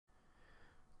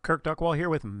Kirk Duckwall here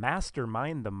with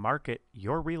Mastermind the Market,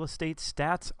 your real estate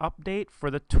stats update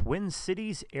for the Twin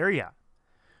Cities area.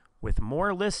 With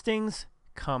more listings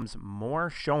comes more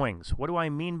showings. What do I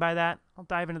mean by that? I'll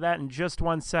dive into that in just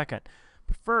 1 second.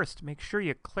 But first, make sure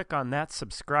you click on that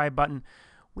subscribe button.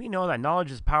 We know that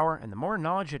knowledge is power, and the more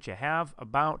knowledge that you have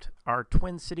about our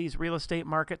Twin Cities real estate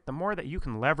market, the more that you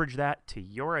can leverage that to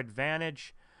your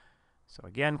advantage. So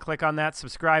again, click on that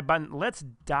subscribe button. Let's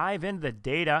dive into the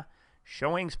data.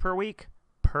 Showings per week,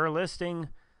 per listing,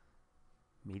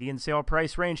 median sale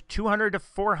price range 200 to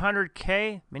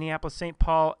 400K, Minneapolis-St.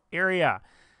 Paul area.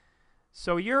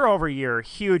 So year over year,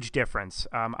 huge difference.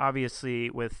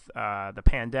 Obviously, with the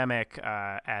pandemic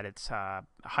at its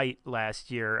height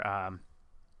last year,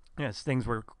 as things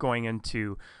were going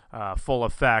into full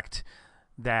effect,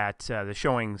 that the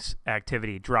showings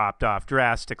activity dropped off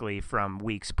drastically from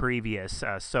weeks previous.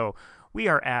 So we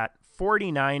are at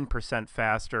 49%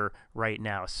 faster right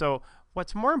now. So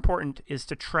what's more important is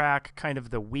to track kind of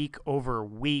the week over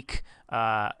week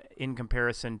in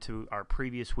comparison to our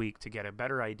previous week to get a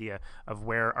better idea of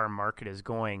where our market is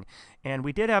going. And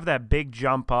we did have that big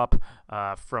jump up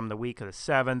from the week of the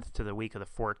 7th to the week of the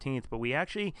 14th, but we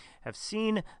actually have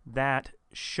seen that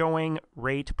showing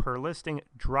rate per listing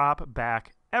drop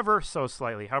back ever so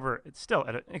slightly. However, it's still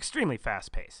at an extremely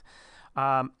fast pace.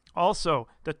 Also,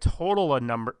 the total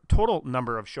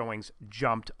number of showings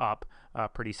jumped up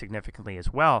pretty significantly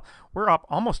as well. We're up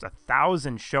almost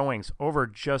 1,000 showings over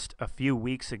just a few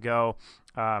weeks ago,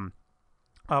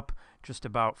 up just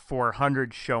about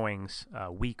 400 showings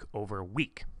week over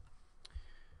week.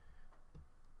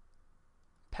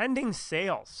 Pending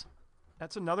sales.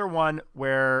 That's another one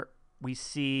where we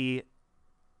see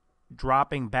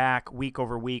dropping back week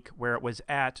over week, where it was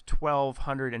at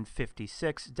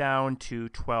 1,256 down to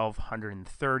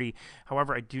 1,230.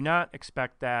 However, I do not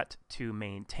expect that to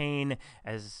maintain,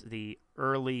 as the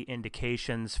early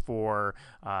indications for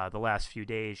the last few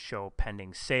days show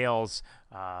pending sales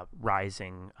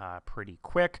rising pretty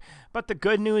quick. But the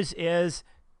good news is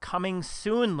coming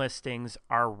soon listings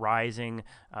are rising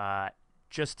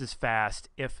just as fast,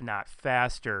 if not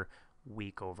faster,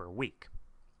 week over week.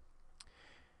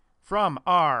 From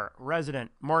our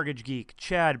resident mortgage geek,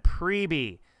 Chad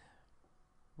Preby,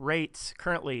 rates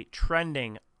currently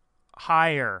trending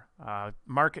higher,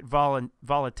 market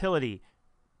volatility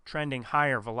trending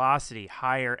higher, velocity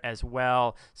higher as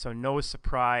well. So no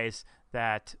surprise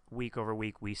that week over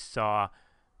week we saw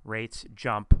rates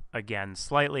jump again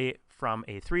slightly from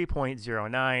a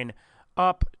 3.09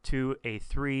 up to a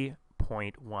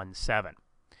 3.17.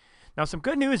 Now, some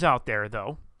good news out there,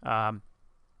 though.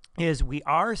 Is we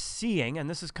are seeing, and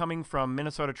this is coming from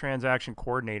Minnesota Transaction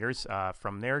Coordinators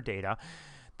from their data,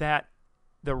 that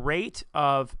the rate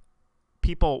of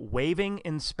people waiving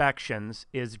inspections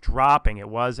is dropping. It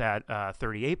was at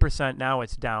 38%. Now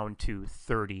it's down to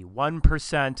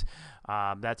 31%.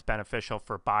 That's beneficial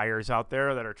for buyers out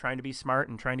there that are trying to be smart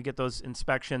and trying to get those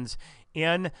inspections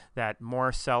in, that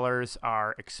more sellers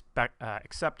are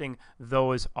accepting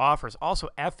those offers. Also,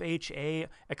 FHA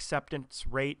acceptance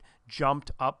rate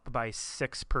jumped up by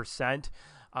 6%.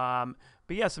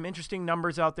 But yeah, some interesting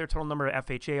numbers out there. Total number of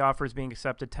FHA offers being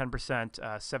accepted, 10%,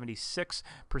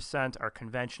 76% are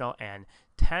conventional, and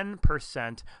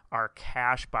 10% are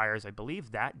cash buyers. I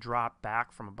believe that dropped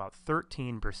back from about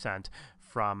 13%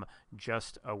 from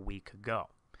just a week ago.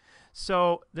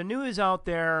 So the news out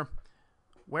there,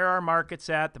 where our market's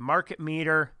at, the market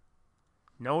meter,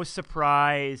 no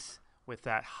surprise with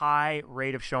that high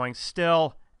rate of showing,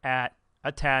 still at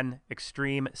a 10,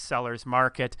 extreme seller's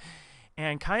market,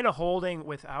 and kind of holding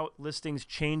without listings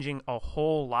changing a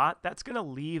whole lot. That's going to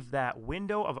leave that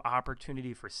window of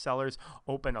opportunity for sellers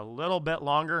open a little bit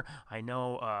longer. I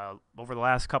know over the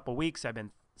last couple weeks I've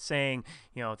been saying,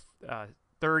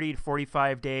 30 to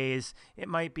 45 days. It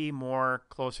might be more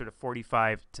closer to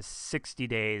 45 to 60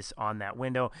 days on that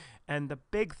window. And the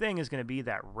big thing is going to be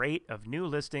that rate of new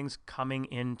listings coming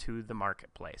into the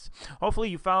marketplace. Hopefully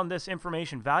you found this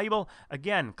information valuable.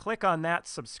 Again, click on that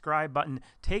subscribe button.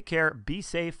 Take care, be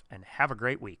safe, and have a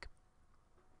great week.